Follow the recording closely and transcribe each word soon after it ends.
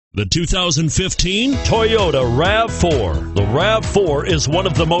The 2015 Toyota RAV4. The RAV4 is one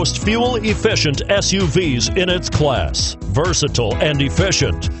of the most fuel-efficient SUVs in its class. Versatile and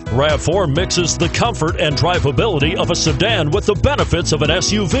efficient, RAV4 mixes the comfort and drivability of a sedan with the benefits of an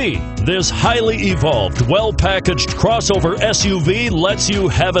SUV. This highly evolved, well-packaged crossover SUV lets you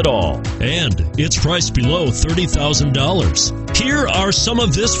have it all. And it's priced below $30,000. Here are some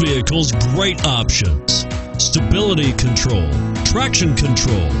of this vehicle's great options: stability control, traction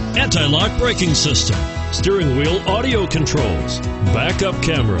control, anti-lock braking system, steering wheel audio controls, backup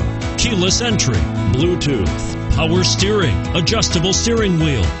camera, keyless entry, Bluetooth, power steering, adjustable steering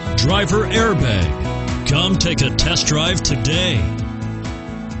wheel, driver airbag. Come take a test drive today.